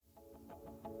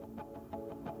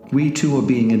we too are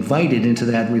being invited into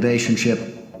that relationship,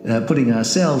 putting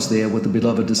ourselves there with the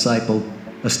beloved disciple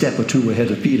a step or two ahead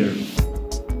of Peter.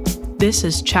 This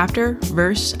is Chapter,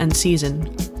 Verse, and Season,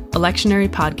 a lectionary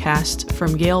podcast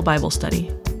from Yale Bible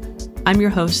Study. I'm your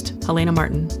host, Helena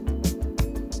Martin.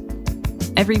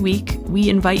 Every week, we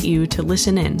invite you to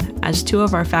listen in as two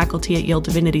of our faculty at Yale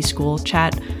Divinity School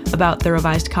chat about the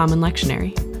Revised Common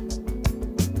Lectionary.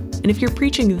 And if you're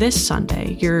preaching this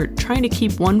Sunday, you're trying to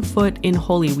keep one foot in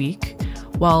Holy Week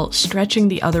while stretching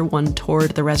the other one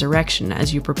toward the resurrection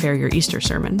as you prepare your Easter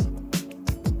sermon.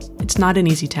 It's not an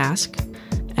easy task,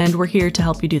 and we're here to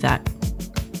help you do that.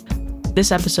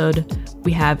 This episode,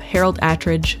 we have Harold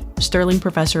Attridge, Sterling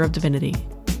Professor of Divinity,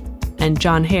 and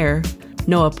John Hare,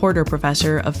 Noah Porter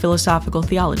Professor of Philosophical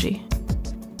Theology.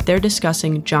 They're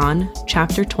discussing John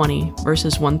chapter 20,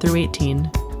 verses 1 through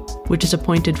 18, which is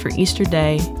appointed for Easter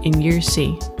Day in Year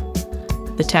C.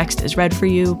 The text is read for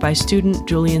you by student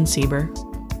Julian Sieber.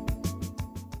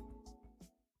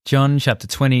 John chapter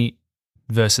 20,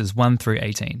 verses 1 through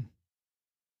 18.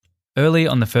 Early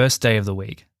on the first day of the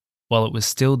week, while it was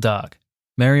still dark,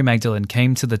 Mary Magdalene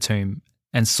came to the tomb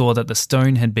and saw that the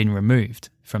stone had been removed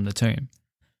from the tomb.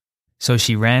 So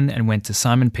she ran and went to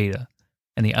Simon Peter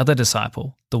and the other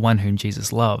disciple, the one whom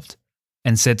Jesus loved,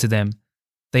 and said to them,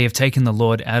 "They have taken the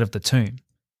Lord out of the tomb,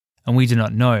 and we do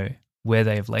not know where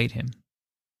they have laid him."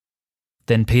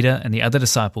 Then Peter and the other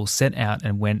disciple set out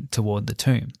and went toward the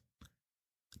tomb.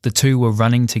 The two were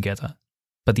running together,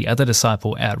 but the other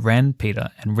disciple outran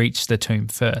Peter and reached the tomb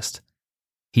first.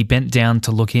 He bent down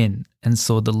to look in and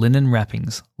saw the linen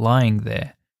wrappings lying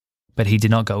there, but he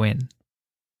did not go in.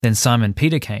 Then Simon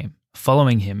Peter came,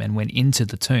 following him, and went into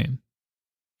the tomb.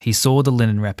 He saw the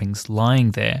linen wrappings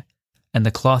lying there, and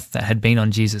the cloth that had been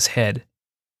on Jesus' head,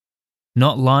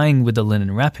 not lying with the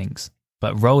linen wrappings,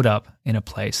 but rolled up in a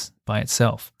place by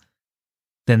itself.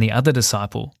 Then the other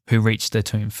disciple, who reached the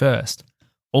tomb first,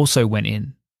 also went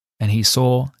in, and he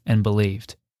saw and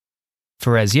believed.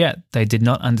 For as yet they did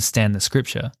not understand the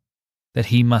scripture, that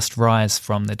he must rise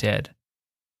from the dead.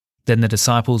 Then the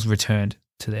disciples returned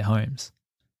to their homes.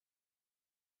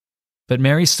 But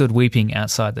Mary stood weeping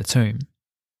outside the tomb.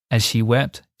 As she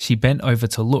wept, she bent over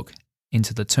to look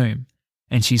into the tomb,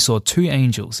 and she saw two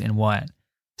angels in white,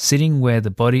 sitting where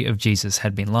the body of Jesus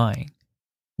had been lying,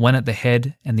 one at the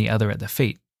head and the other at the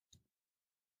feet.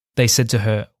 They said to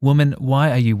her, "Woman,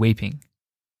 why are you weeping?"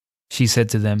 She said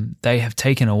to them, "They have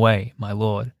taken away my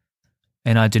Lord,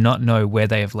 and I do not know where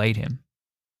they have laid him."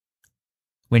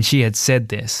 When she had said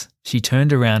this, she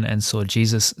turned around and saw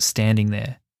Jesus standing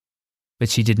there, but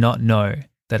she did not know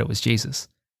that it was Jesus.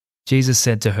 Jesus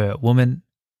said to her, "Woman,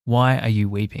 why are you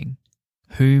weeping?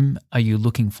 Whom are you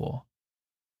looking for?"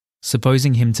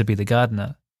 Supposing him to be the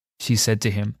gardener, she said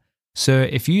to him, "Sir,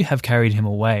 if you have carried him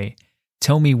away,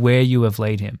 tell me where you have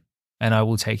laid him, and I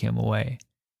will take him away."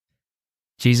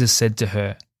 Jesus said to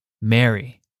her,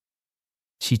 "Mary."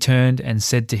 She turned and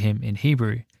said to him in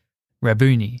Hebrew,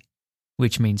 "Rabboni,"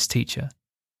 which means teacher.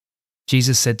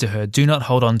 Jesus said to her, "Do not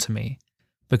hold on to me,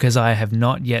 because I have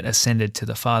not yet ascended to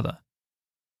the Father.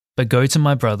 But go to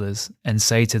my brothers and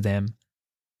say to them,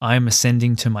 I am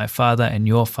ascending to my Father and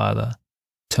your Father,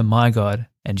 to my God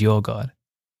and your God."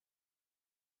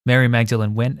 Mary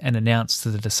Magdalene went and announced to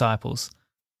the disciples,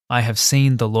 "I have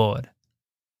seen the Lord."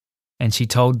 And she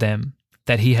told them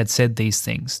that he had said these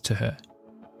things to her.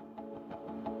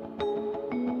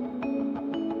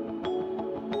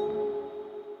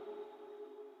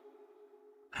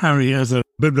 Harry, as a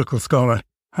biblical scholar,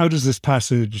 how does this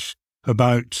passage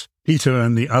about Peter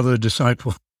and the other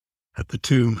disciple at the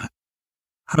tomb,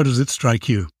 how does it strike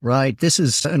you? Right. This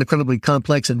is an incredibly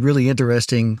complex and really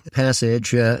interesting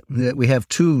passage. We have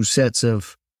two sets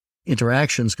of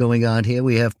interactions going on here.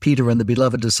 We have Peter and the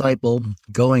beloved disciple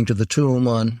going to the tomb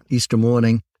on Easter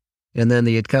morning, and then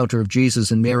the encounter of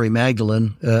Jesus and Mary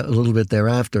Magdalene a little bit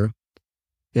thereafter.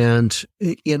 And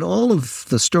in all of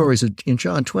the stories in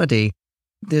John 20,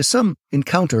 there's some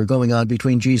encounter going on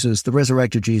between Jesus, the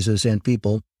resurrected Jesus, and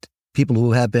people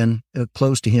who have been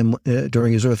close to him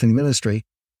during his earthly ministry.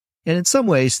 And in some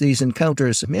ways, these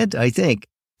encounters meant, I think,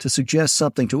 to suggest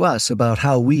something to us about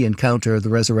how we encounter the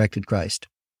resurrected Christ.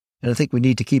 And I think we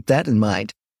need to keep that in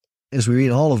mind as we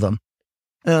read all of them.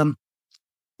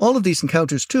 All of these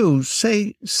encounters, too,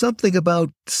 say something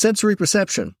about sensory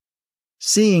perception,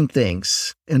 seeing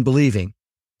things and believing,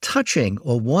 touching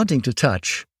or wanting to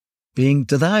touch, being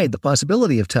denied the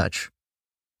possibility of touch,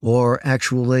 or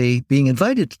actually being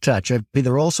invited to touch. I mean,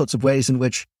 there are all sorts of ways in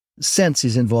which sense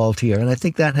is involved here, and I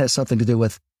think that has something to do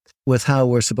with how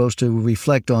we're supposed to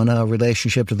reflect on our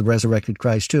relationship to the resurrected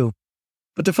Christ, too.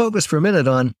 But to focus for a minute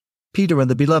on Peter and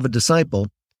the beloved disciple,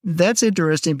 That's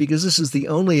interesting because this is the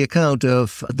only account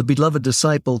of the beloved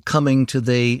disciple coming to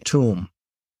the tomb.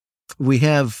 We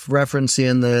have reference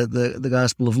in the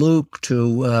Gospel of Luke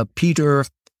to Peter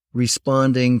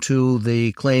responding to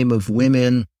the claim of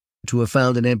women to have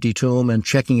found an empty tomb and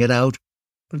checking it out,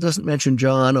 but it doesn't mention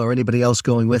John or anybody else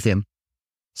going with him.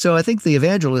 So I think the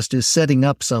evangelist is setting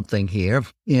up something here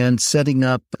and setting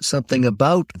up something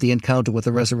about the encounter with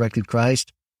the resurrected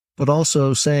Christ, but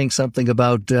also saying something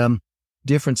about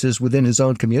differences within his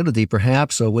own community,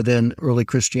 perhaps, or within early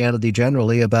Christianity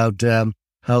generally, about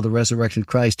how the resurrected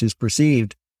Christ is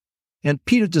perceived. And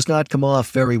Peter does not come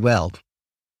off very well.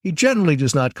 He generally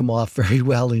does not come off very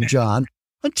well in John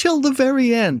until the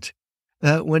very end,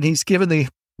 when he's given the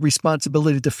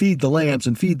responsibility to feed the lambs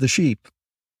and feed the sheep.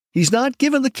 He's not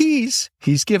given the keys.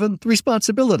 He's given the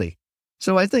responsibility.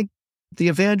 So I think the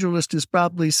evangelist is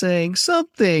probably saying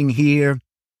something here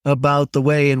about the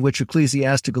way in which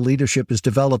ecclesiastical leadership is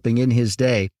developing in his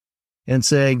day, and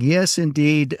saying, yes,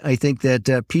 indeed, I think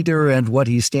that Peter and what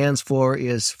he stands for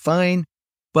is fine,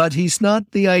 but he's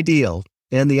not the ideal.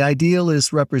 And the ideal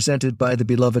is represented by the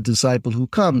beloved disciple who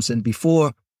comes and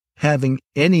before having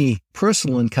any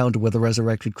personal encounter with the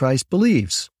resurrected Christ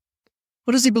believes.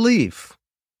 What does he believe?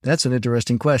 That's an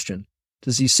interesting question.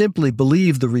 Does he simply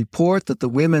believe the report that the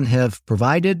women have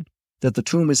provided, that the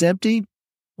tomb is empty?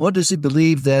 Or does he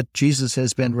believe that Jesus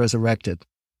has been resurrected?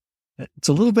 It's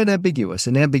a little bit ambiguous,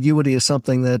 and ambiguity is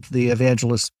something that the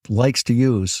evangelist likes to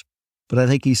use. But I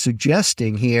think he's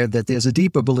suggesting here that there's a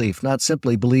deeper belief, not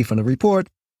simply belief in a report,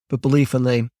 but belief in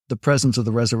the presence of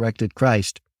the resurrected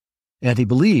Christ. And he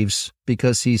believes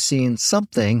because he's seen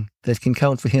something that can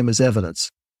count for him as evidence.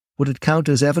 Would it count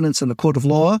as evidence in the court of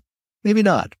law? Maybe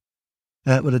not.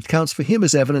 But it counts for him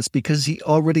as evidence because he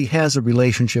already has a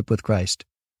relationship with Christ.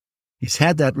 He's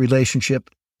had that relationship,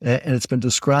 and it's been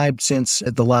described since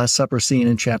at the Last Supper scene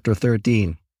in chapter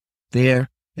 13. There,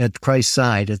 at Christ's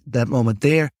side, at that moment,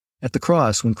 there at the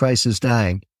cross when Christ is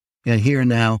dying, and here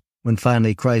now when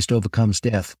finally Christ overcomes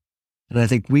death. And I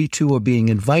think we too are being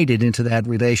invited into that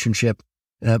relationship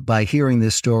by hearing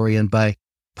this story and by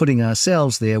putting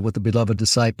ourselves there with the beloved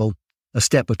disciple a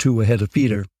step or two ahead of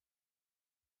Peter.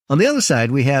 On the other side,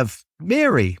 we have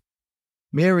Mary.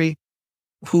 Mary,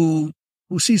 who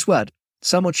sees what?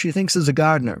 Someone she thinks is a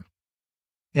gardener.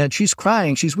 And she's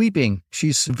crying, she's weeping,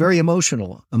 she's very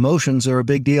emotional. Emotions are a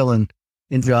big deal in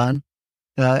John,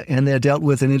 and they're dealt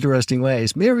with in interesting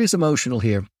ways. Mary is emotional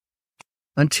here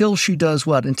until she does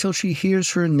what? Until she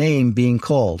hears her name being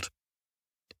called.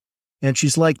 And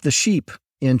she's like the sheep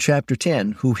in chapter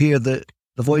 10 who hear the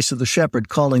voice of the shepherd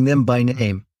calling them by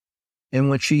name. And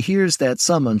when she hears that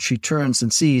summons, she turns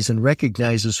and sees and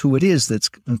recognizes who it is that's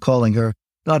calling her,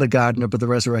 not a gardener, but the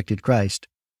resurrected Christ.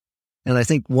 And I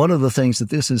think one of the things that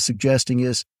this is suggesting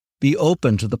is be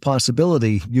open to the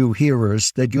possibility, you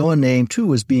hearers, that your name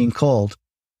too is being called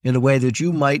in a way that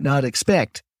you might not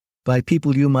expect by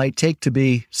people you might take to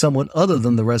be someone other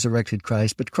than the resurrected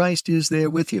Christ, but Christ is there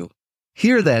with you.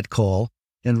 Hear that call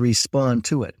and respond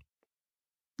to it.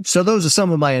 So those are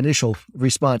some of my initial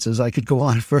responses. I could go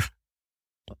on for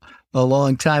a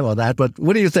long time on that, but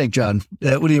what do you think, John?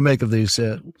 What do you make of these?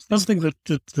 Something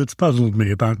that's puzzled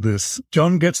me about this.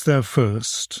 John gets there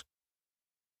first,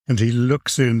 and he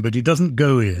looks in, but he doesn't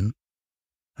go in,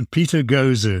 and Peter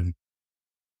goes in,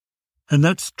 and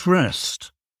that's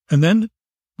stressed. And then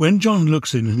when John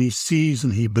looks in and he sees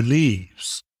and he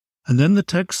believes, and then the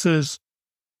text says,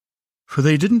 for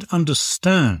they didn't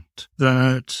understand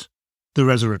that the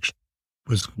resurrection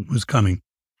was coming.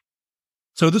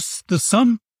 So there's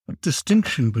some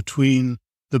distinction between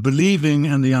the believing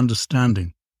and the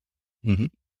understanding. Mm-hmm.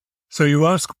 So you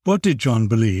ask, what did John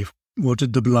believe? What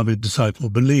did the beloved disciple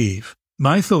believe?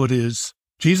 My thought is,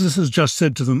 Jesus has just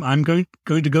said to them, I'm going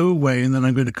to go away and then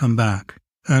I'm going to come back.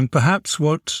 And perhaps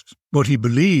what he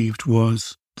believed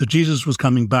was that Jesus was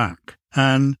coming back.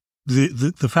 And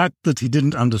the fact that he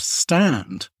didn't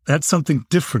understand, that's something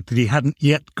different that he hadn't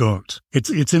yet got.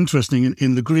 It's interesting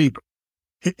in the Greek,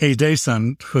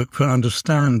 eidesan, for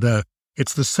understand,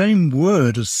 it's the same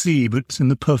word as see, but it's in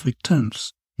the perfect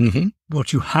tense. Mm-hmm.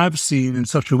 What you have seen in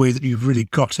such a way that you've really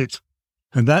got it,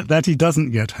 and that he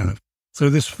doesn't yet have. So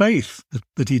this faith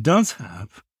that he does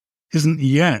have isn't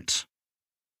yet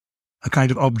a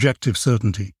kind of objective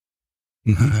certainty.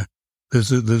 Mm-hmm.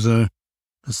 There's a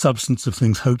substance of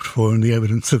things hoped for and the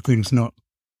evidence of things not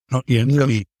yet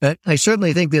seen. I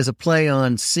certainly think there's a play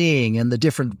on seeing and the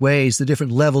different ways, the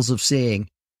different levels of seeing.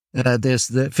 There's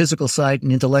the physical sight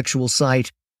and intellectual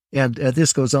sight, and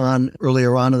this goes on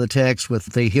earlier on in the text with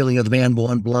the healing of the man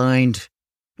born blind,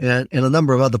 and a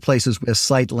number of other places where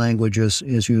sight language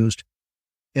is used.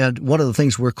 And one of the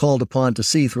things we're called upon to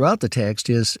see throughout the text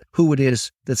is who it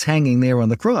is that's hanging there on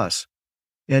the cross.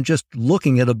 And just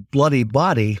looking at a bloody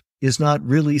body is not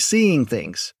really seeing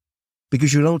things,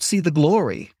 because you don't see the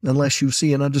glory unless you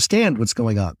see and understand what's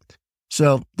going on.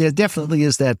 So there definitely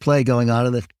is that play going on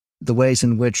in the ways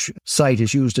in which sight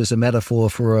is used as a metaphor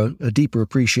for a deeper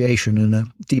appreciation and a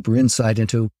deeper insight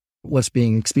into what's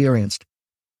being experienced.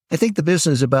 I think the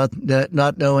business about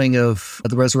not knowing of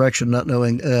the resurrection, not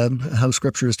knowing how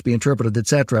Scripture is to be interpreted,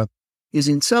 etc., is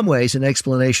in some ways an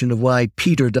explanation of why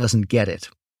Peter doesn't get it.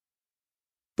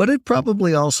 But it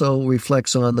probably also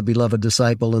reflects on the beloved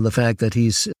disciple and the fact that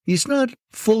he's not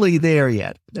fully there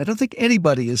yet. I don't think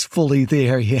anybody is fully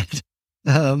there yet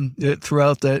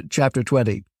throughout chapter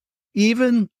 20.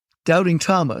 Even doubting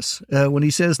Thomas, when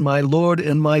he says, "My Lord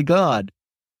and my God,"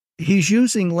 he's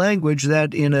using language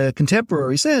that in a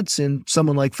contemporary sense, in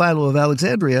someone like Philo of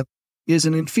Alexandria, is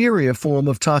an inferior form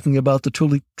of talking about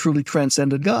the truly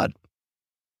transcendent God.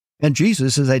 And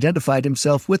Jesus has identified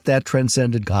himself with that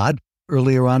transcendent God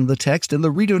earlier on in the text, and the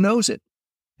reader knows it.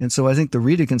 And so I think the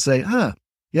reader can say,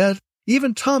 yeah,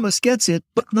 even Thomas gets it,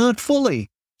 but not fully.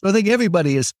 So I think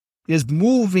everybody is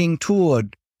moving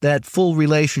toward that full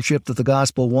relationship that the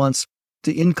gospel wants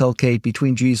to inculcate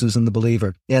between Jesus and the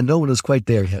believer, and no one is quite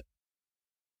there yet.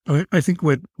 I think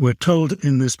we're told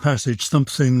in this passage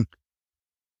something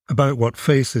about what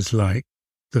faith is like,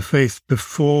 the faith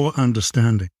before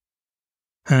understanding.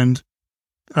 And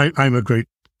I'm a great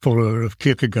follower of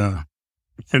Kierkegaard,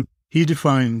 and he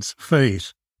defines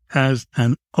faith as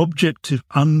an objective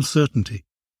uncertainty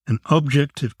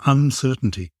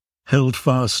held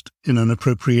fast in an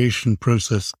appropriation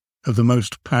process of the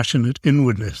most passionate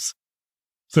inwardness.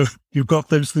 So you've got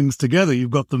those things together.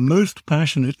 You've got the most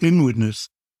passionate inwardness,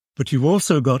 but you've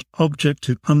also got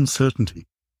objective uncertainty.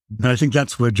 And I think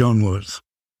that's where John was.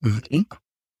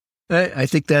 I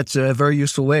think that's a very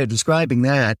useful way of describing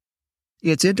that.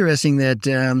 It's interesting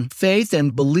that faith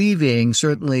and believing,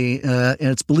 certainly, and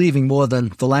it's believing more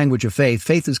than the language of faith.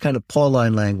 Faith is kind of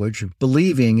Pauline language.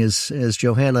 Believing is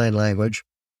Johannine language.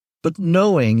 But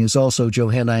knowing is also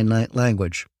Johannine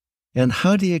language. And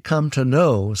how do you come to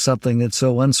know something that's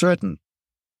so uncertain?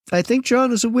 I think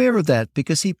John is aware of that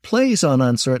because he plays on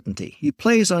uncertainty. He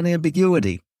plays on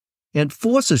ambiguity and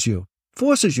forces you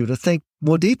to think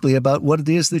more deeply about what it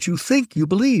is that you think you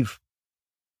believe.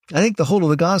 I think the whole of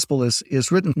the gospel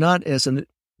is written not as an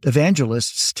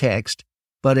evangelist's text,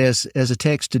 but as a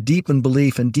text to deepen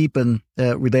belief and deepen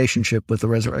relationship with the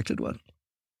resurrected one.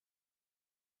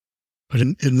 But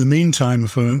in the meantime,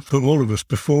 for all of us,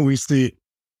 before we see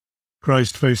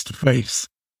Christ face to face,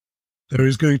 there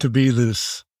is going to be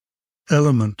this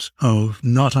element of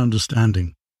not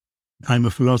understanding. I'm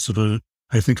a philosopher.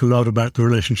 I think a lot about the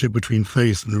relationship between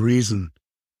faith and reason.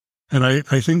 And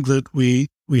I think that we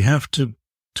have to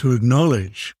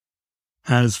acknowledge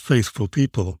as faithful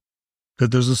people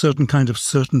that there's a certain kind of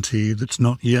certainty that's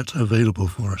not yet available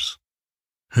for us.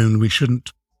 And we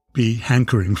shouldn't be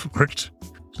hankering for it.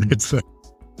 It's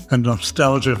a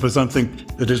nostalgia for something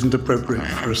that isn't appropriate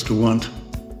for us to want.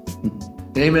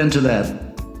 Amen to that.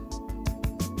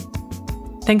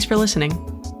 Thanks for listening.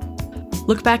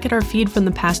 Look back at our feed from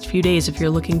the past few days if you're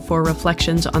looking for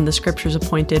reflections on the scriptures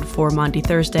appointed for Maundy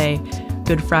Thursday,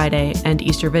 Good Friday, and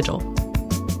Easter Vigil.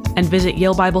 And visit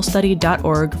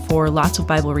yalebiblestudy.org for lots of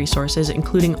Bible resources,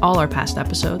 including all our past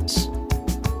episodes.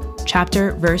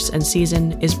 Chapter, Verse, and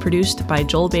Season is produced by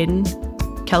Joel Baden,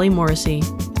 Kelly Morrissey,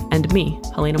 and me,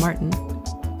 Helena Martin.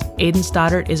 Aidan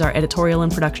Stoddart is our editorial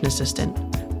and production assistant.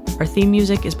 Our theme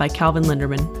music is by Calvin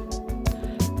Linderman.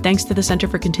 Thanks to the Center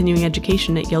for Continuing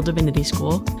Education at Yale Divinity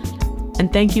School.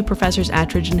 And thank you, Professors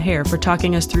Attridge and Hare, for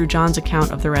talking us through John's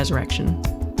account of the resurrection.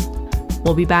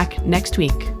 We'll be back next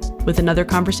week with another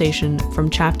conversation from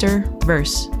Chapter,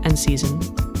 Verse, and Season.